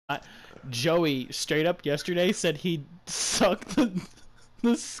Joey straight up yesterday said he'd suck the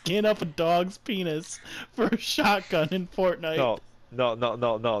skin off a dog's penis for a shotgun in Fortnite.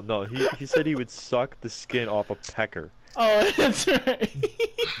 No. He said he would suck the skin off a pecker. Oh, that's right.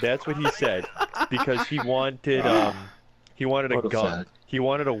 That's what he said because he wanted a gun. He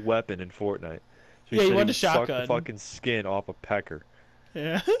wanted a weapon in Fortnite. So Yeah, he said wanted a suck shotgun. the fucking skin off a pecker.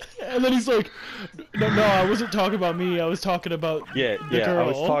 Yeah, and then he's like, no, I wasn't talking about me. I was talking about the girl.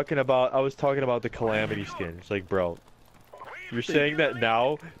 I was talking about the Calamity skin. It's like, bro, you're saying that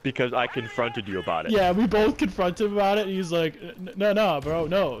now because I confronted you about it. Yeah, we both confronted him about it, and he's like, no, bro,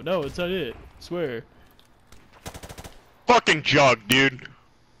 no, it's not it. I swear. Fucking Jug, dude.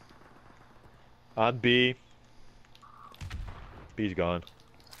 On B. B's gone.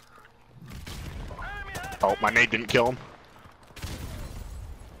 Oh, my nade didn't kill him.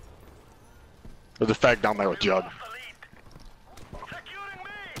 There's a fag down there with Jug.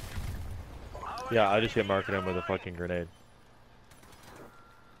 Yeah, I just hit marking him with a fucking grenade.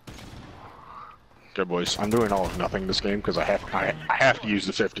 Good boys. I'm doing all of nothing this game because I have to use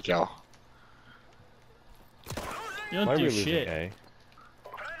the 50 cal. You don't do shit. A?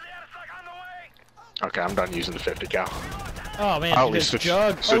 Okay, I'm done using the 50 cal. Oh man, I'll at least switch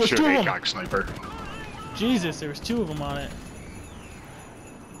Jug. to an ACOG sniper. Jesus, there was 2 of them on it.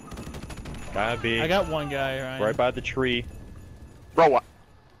 Gotta be. I got one guy, Ryan. Right by the tree. Bro, what?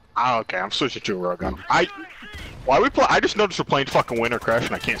 Oh, okay, I'm switching to a rail gun. I just noticed we're playing fucking Winter Crash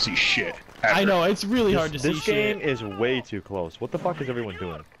and I can't see shit. Ever. I know, it's really hard to see This game shit. is way too close. What the fuck is everyone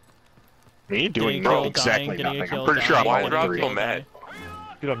doing? Me doing exactly nothing. I'm pretty sure I'm Why all is Rob three. so mad?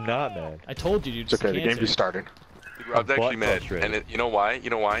 Dude, I'm not mad. I told you, dude. It's okay, the game just started. Dude, Rob's actually mad, frustrated. and you know why? You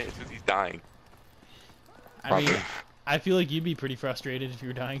know why? It's because he's dying. I mean, I feel like you'd be pretty frustrated if you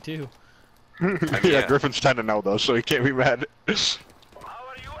were dying too. Yeah, Griffin's 10 to know though, so he can't be mad.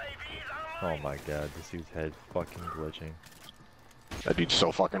 Oh my god, this dude's head fucking glitching. That dude's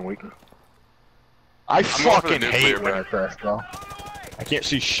so fucking weak. I fucking hate Winter Crash, bro. I can't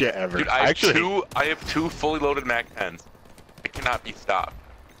see shit ever. Dude, I have two fully loaded Mac 10s. I cannot be stopped.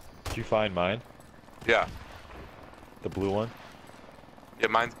 Did you find mine? Yeah. The blue one? Yeah,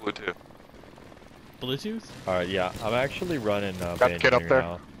 mine's blue too. Bluetooth? Alright, yeah. I'm actually running Got the kid up there.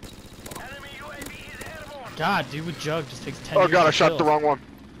 Now. God, dude with Jug just takes 10 Oh years god, I to shot kill. the wrong one.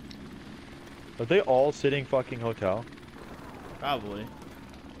 Are they all sitting fucking hotel? Probably.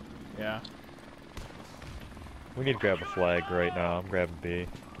 Yeah. We need to grab a flag right now. I'm grabbing B.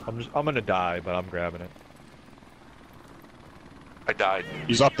 I'm gonna die, but I'm grabbing it. I died.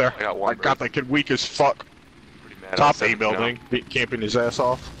 He's up there. I got one. I got that kid weak as fuck. Pretty mad. Top A building, camping his ass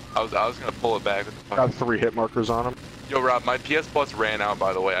off. I was gonna pull it back with the Got fucking... 3 hit markers on him. Yo, Rob, my PS Plus ran out,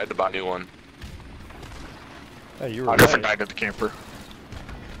 by the way. I had to buy a new one. Hey, you were Griffin right. died at the camper.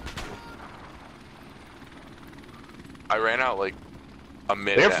 I ran out like a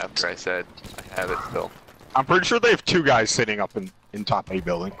minute after I said I have it still. I'm pretty sure they have 2 guys sitting up in top A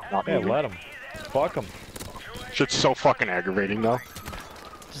building. Not Yeah, moving. let him. Fuck him. Shit's so fucking aggravating though.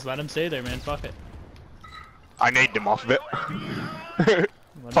 Just let him stay there, man. Fuck it. I naded him off of it.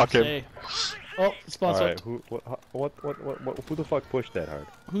 Let Fuck him. stay. Oh, spawn Alright, swept. who the fuck pushed that hard?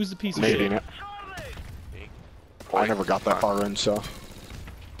 Who's the piece of Nading shit? it. I never got that far in, so.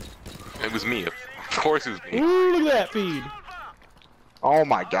 It was me. Of course it was me. Ooh, look at that feed. Oh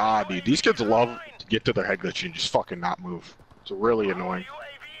my god, dude. These kids love to get to their head glitch and just fucking not move. It's really annoying.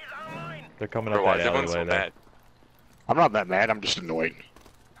 They're coming Bro, up why that is everyone alleyway so there. mad? I'm not that mad, I'm just annoyed.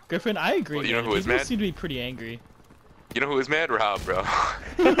 Griffin, I agree. Well, you know man. who is People mad? seem to be pretty angry. You know who is mad? Rob, bro.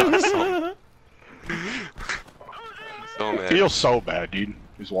 I'm so It mad. feels so bad, dude.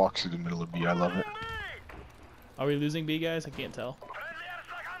 Just walks through the middle of B, I love it. Are we losing B, guys? I can't tell.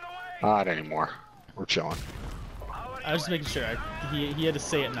 Not anymore. We're chilling. I was just making sure. He had to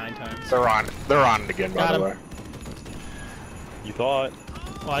say it 9 times. They're on it again, by Got the him. way. You thought?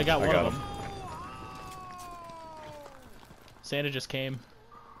 Well, I got one got of him. them. Santa just came.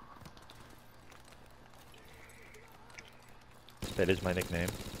 That is my nickname.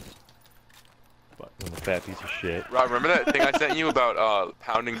 But I'm a fat piece of shit. Rob, remember that thing I sent you about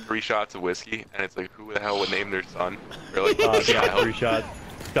pounding 3 shots of whiskey, and it's like, who the hell would name their son? Really? Yeah, 3 shots.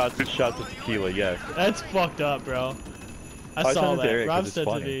 Shots of tequila, yes. That's fucked up, bro. I I saw sent it to that. Eric 'cause Rob it's said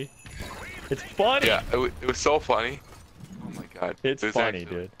to funny. me. It's funny! Yeah, it was so funny. Oh my god. It's was funny, actually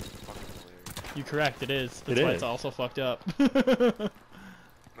dude. fucking hilarious. You're correct, it is. That's It why is. it's also fucked up. No,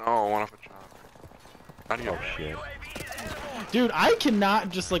 I want off a chop. How do you... Oh shit. Dude, I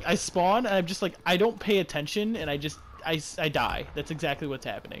cannot just like, I spawn and I'm just like, I don't pay attention and I die. That's exactly what's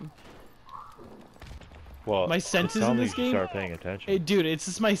happening. Well, My senses in this game. Start paying attention. Hey, dude, it's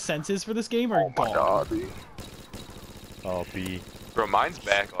just my senses for this game are gone. God. Oh, B. Bro, mine's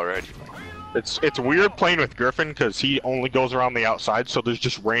back already. It's weird playing with Griffin because he only goes around the outside, so there's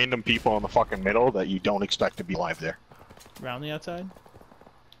just random people in the fucking middle that you don't expect to be alive there. Around the outside.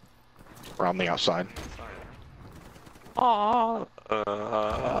 Around the outside. Huh?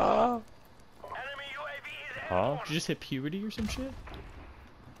 Did you just hit puberty or some shit?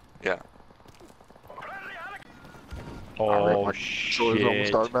 Yeah. Oh, shit.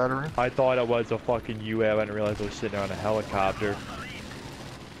 Almost out of battery. I thought it was a fucking UAV. I didn't realize I was sitting on a helicopter.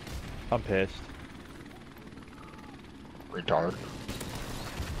 I'm pissed. Retard.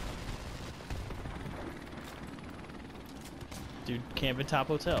 Dude, camping top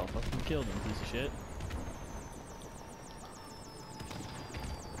hotel. Fucking killed him, piece of shit.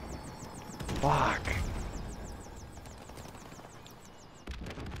 Fuck.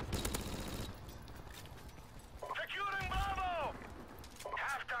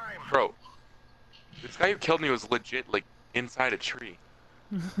 Bro, this guy who killed me was legit, like, inside a tree.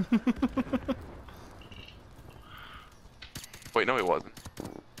 Wait, no he wasn't.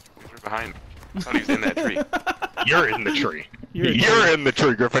 He was right behind me. I thought he was in that tree. You're in the tree. You're in the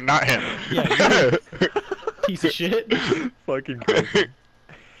tree, Griffin, not him. Yeah, piece of shit. Fucking crazy.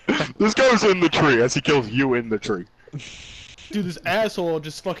 This guy was in the tree as he kills you in the tree. Dude, this asshole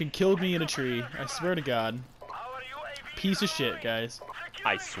just fucking killed me in a tree. I swear to God. Piece of shit, guys.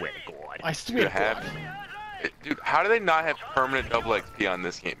 I swear to God. I swear to God. Dude, how do they not have permanent double XP on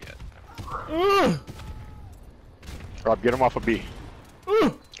this game yet? Ugh. Rob, get him off a B.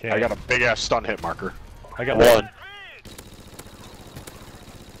 Okay. I got a big ass stun hit marker. I got one.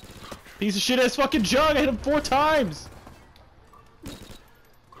 Piece of shit ass fucking jug. I hit him 4 times.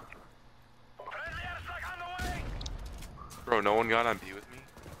 Bro, no one got on B with me?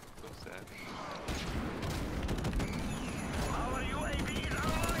 So sad.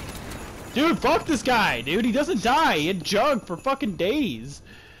 Dude, fuck this guy, dude. He doesn't die. He had jug for fucking days.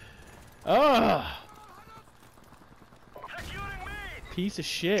 Ugh. Piece of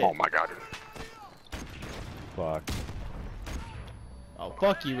shit. Oh my god. Fuck. Oh,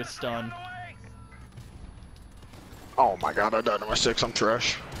 fuck you with stun. Oh my god, I died to my 6, I'm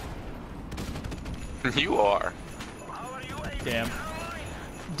trash. You are. Damn.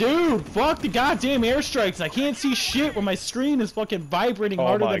 Dude, fuck the goddamn airstrikes. I can't see shit when my screen is fucking vibrating Oh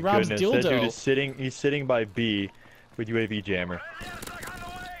harder my than Rob's goodness, dildo. that dude is sitting, he's sitting by B with UAV jammer.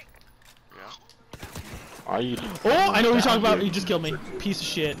 I Oh, I know what you're talking about. You just killed me. Piece of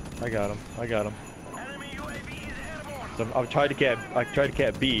shit. I got him. I got him. So I tried to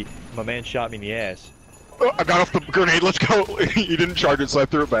cat B. My man shot me in the ass. Oh, I got off the grenade, let's go! He didn't charge it, so I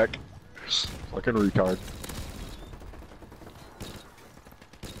threw it back. Fucking retard.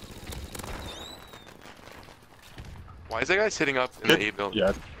 Why is that guy sitting up in the A building?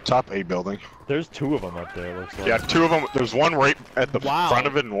 Yeah, top A building. There's 2 of them up there, looks like. Yeah, 2 of them. There's one right at the Wow. front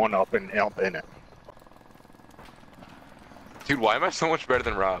of it and one up in it. Dude, why am I so much better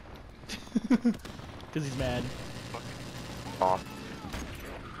than Rob? Because he's mad. Oh,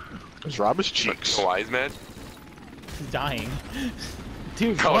 There's Robert's you cheeks. know why he's mad? He's dying.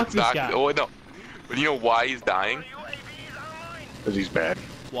 Dude, No, fuck it's this not. guy. Oh, no. But you know why he's dying? Because he's bad.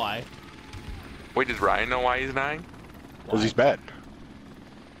 Why? Wait, does Ryan know why he's dying? Because he's bad.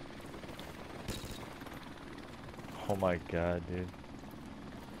 Oh my god, dude.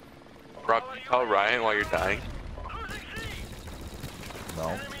 Rob, can you tell Ryan why you're dying?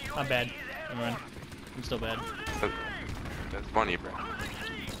 No. I'm bad. I'm running. I'm still bad. That's funny, bro.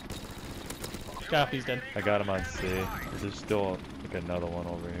 He's dead. I got him on C. There's still like another one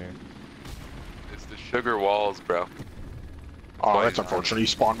over here. It's the sugar walls, bro. Oh, why that's he's unfortunate. He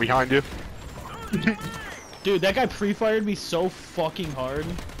spawned behind you. Dude, that guy pre-fired me so fucking hard.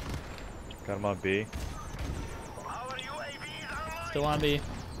 Got him on B. Still on B.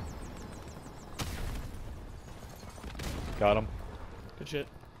 Got him. Good shit.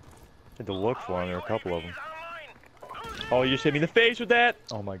 Had to look for him. There were a couple of them. Oh, you just hit me in the face with that!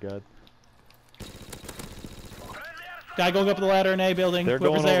 Oh my god. Guy going up the ladder in A building. They're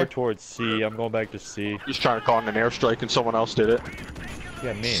Whoever's going there. over towards C. I'm going back to C. He's trying to call in an airstrike and someone else did it.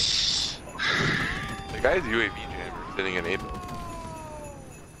 Yeah, me. The guy's UAV jammer sitting in A building.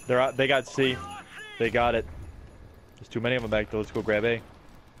 They're out. They got C. They got it. There's too many of them back there. Let's go grab A.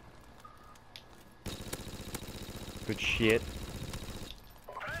 Good shit.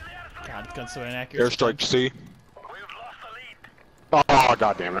 God, this gun's so inaccurate. Airstrike C. Oh,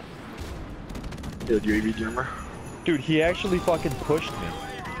 god damn it. Good UAV jammer. Dude, he actually fucking pushed me.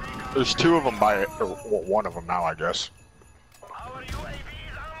 There's 2 of them by it, or well, 1 of them now, I guess.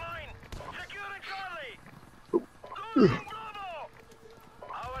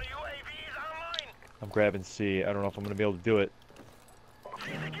 I'm grabbing C. I don't know if I'm gonna be able to do it.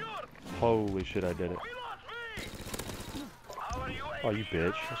 Holy shit, I did it. Oh, you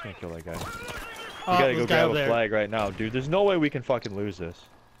bitch. I was gonna kill that guy. We gotta go grab a flag right now, dude. There's no way we can fucking lose this.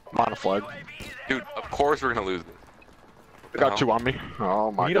 I'm on a flag. Dude, of course we're gonna lose this. I got two on me.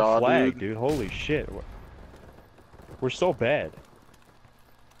 Oh my we need god, a flag, dude. Holy shit. We're so bad.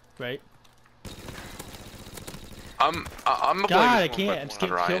 Right. I'm God, I can't. I'm just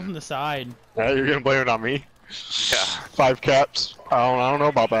getting killed from the side. Yeah, you're gonna blame it on me? Yeah. 5 caps. I don't know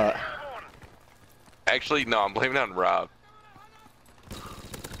about that. Actually, no, I'm blaming it on Rob.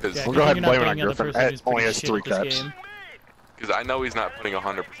 Yeah, we'll go ahead and blame it on the Griffin. person It who's only pretty has shit 3 at this caps. game. Because I know he's not putting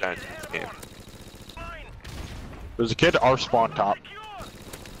 100% in this game. There's a kid at our spawn top.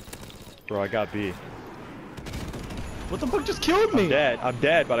 Bro, I got B. What the fuck just killed me? I'm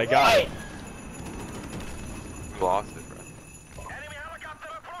dead, but I got it. We lost it, bro.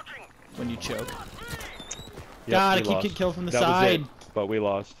 When you choke. Yep, God, I we keep lost. getting killed from the That was side. it, but we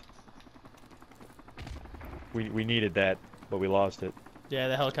lost. We needed that, but we lost it. Yeah,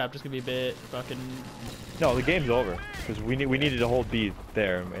 the helicopter's gonna be a bit fucking. No, the game's over because we needed to hold B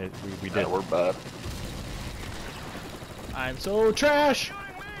there. And we did. Yeah, we're bad. I'm so trash.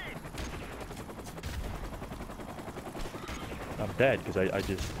 I'm dead because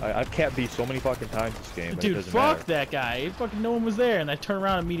I've capped B so many fucking times this game. Dude, it doesn't fuck matter. that guy. Fucking no one was there, and I turn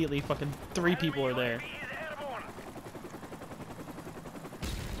around immediately. Fucking 3 people are there.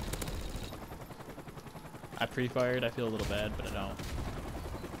 I pre-fired. I feel a little bad, but I don't.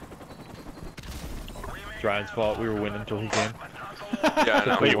 Ryan's fault. We were winning until he came. Yeah, I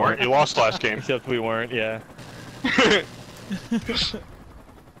know. No, you weren't. You lost last game. Except we weren't. Yeah.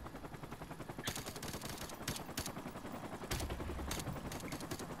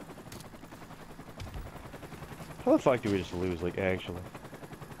 How the fuck do we just lose? Like actually.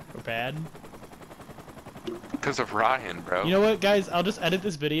 We're bad. Because of Ryan, bro. You know what, guys? I'll just edit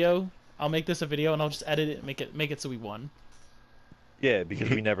this video. I'll make this a video, and I'll just edit it, and make it so we won. Yeah, because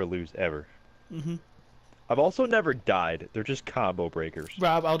we never lose ever. Mhm. I've also never died. They're just combo breakers.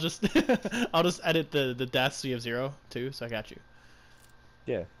 Rob, I'll just I'll just edit the deaths so you have 0 too. So I got you.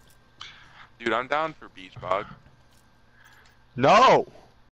 Yeah. Dude, I'm down for Beach Bog. No!